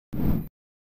A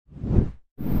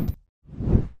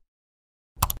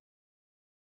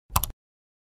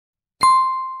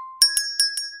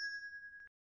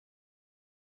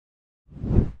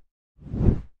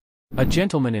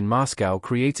Gentleman in Moscow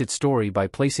creates its story by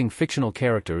placing fictional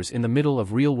characters in the middle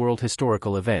of real-world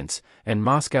historical events, and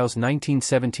Moscow's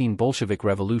 1917 Bolshevik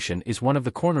Revolution is one of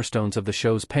the cornerstones of the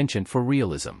show's penchant for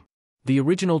realism. The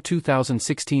original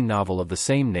 2016 novel of the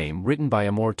same name written by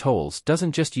Amor Towles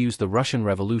doesn't just use the Russian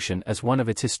Revolution as one of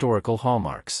its historical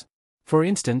hallmarks. For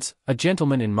instance, A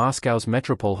Gentleman in Moscow's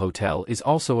Metropole Hotel is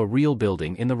also a real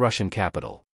building in the Russian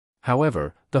capital.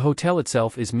 However, the hotel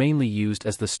itself is mainly used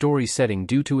as the story's setting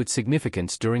due to its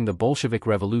significance during the Bolshevik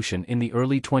Revolution in the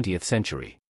early 20th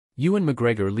century. Ewan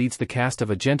McGregor leads the cast of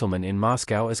A Gentleman in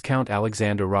Moscow as Count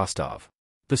Alexander Rostov.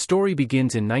 The story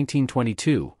begins in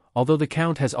 1922, although the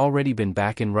Count has already been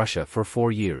back in Russia for 4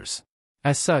 years.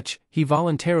 As such, he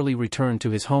voluntarily returned to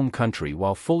his home country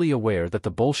while fully aware that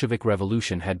the Bolshevik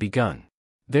Revolution had begun.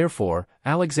 Therefore,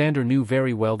 Alexander knew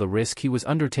very well the risk he was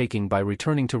undertaking by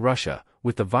returning to Russia,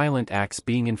 with the violent acts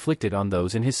being inflicted on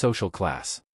those in his social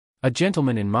class. A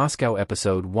Gentleman in Moscow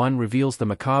Episode 1 reveals the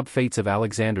macabre fates of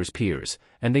Alexander's peers,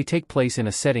 and they take place in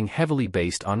a setting heavily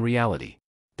based on reality.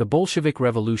 The Bolshevik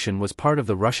Revolution was part of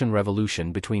the Russian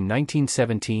Revolution between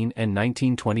 1917 and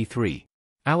 1923.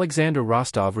 Alexander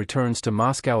Rostov returns to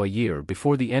Moscow a year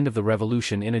before the end of the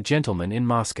revolution in A Gentleman in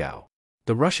Moscow.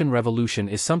 The Russian Revolution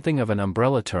is something of an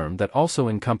umbrella term that also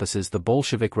encompasses the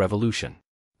Bolshevik Revolution.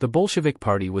 The Bolshevik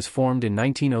Party was formed in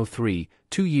 1903,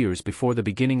 2 years before the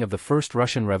beginning of the First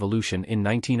Russian Revolution in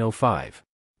 1905.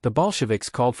 The Bolsheviks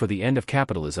called for the end of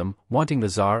capitalism, wanting the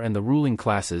Tsar and the ruling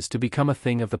classes to become a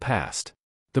thing of the past.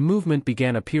 The movement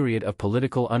began a period of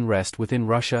political unrest within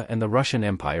Russia and the Russian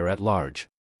Empire at large.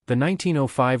 The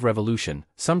 1905 revolution,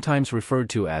 sometimes referred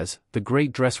to as the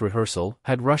Great Dress Rehearsal,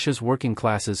 had Russia's working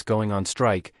classes going on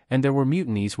strike, and there were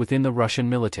mutinies within the Russian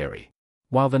military.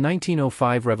 While the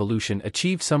 1905 revolution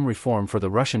achieved some reform for the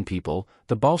Russian people,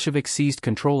 the Bolsheviks seized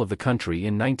control of the country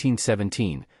in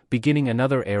 1917, beginning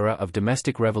another era of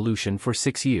domestic revolution for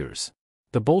 6 years.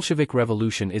 The Bolshevik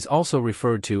Revolution is also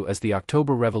referred to as the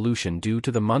October Revolution due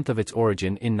to the month of its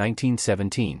origin in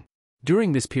 1917.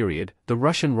 During this period, the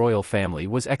Russian royal family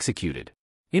was executed.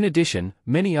 In addition,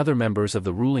 many other members of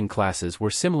the ruling classes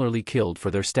were similarly killed for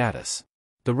their status.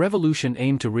 The revolution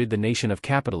aimed to rid the nation of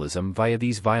capitalism via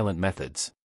these violent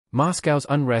methods. Moscow's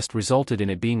unrest resulted in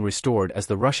it being restored as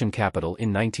the Russian capital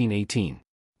in 1918.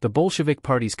 The Bolshevik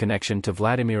Party's connection to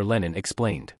Vladimir Lenin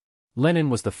explained. Lenin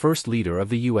was the first leader of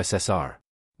the USSR.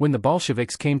 When the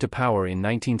Bolsheviks came to power in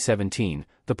 1917,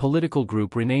 the political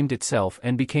group renamed itself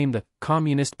and became the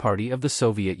Communist Party of the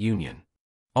Soviet Union.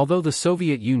 Although the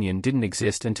Soviet Union didn't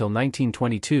exist until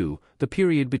 1922, the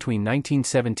period between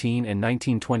 1917 and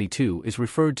 1922 is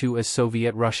referred to as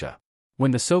Soviet Russia.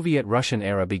 When the Soviet Russian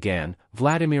era began,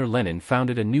 Vladimir Lenin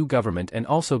founded a new government and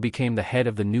also became the head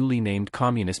of the newly named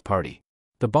Communist Party.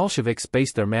 The Bolsheviks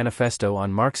based their manifesto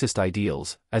on Marxist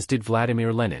ideals, as did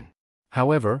Vladimir Lenin.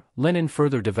 However, Lenin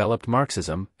further developed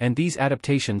Marxism, and these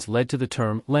adaptations led to the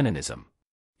term Leninism.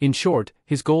 In short,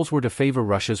 his goals were to favor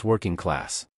Russia's working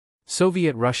class.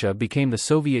 Soviet Russia became the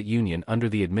Soviet Union under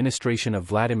the administration of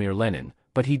Vladimir Lenin,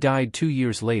 but he died 2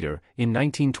 years later, in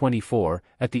 1924,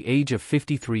 at the age of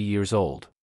 53 years old.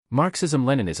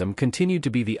 Marxism-Leninism continued to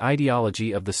be the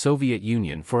ideology of the Soviet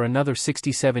Union for another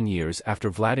 67 years after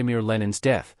Vladimir Lenin's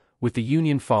death, with the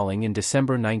Union falling in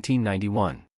December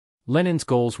 1991. Lenin's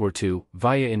goals were to,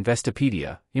 via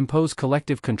Investopedia, impose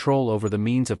collective control over the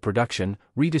means of production,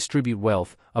 redistribute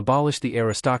wealth, abolish the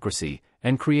aristocracy,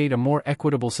 and create a more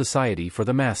equitable society for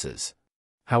the masses.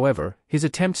 However, his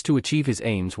attempts to achieve his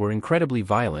aims were incredibly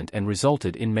violent and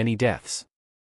resulted in many deaths.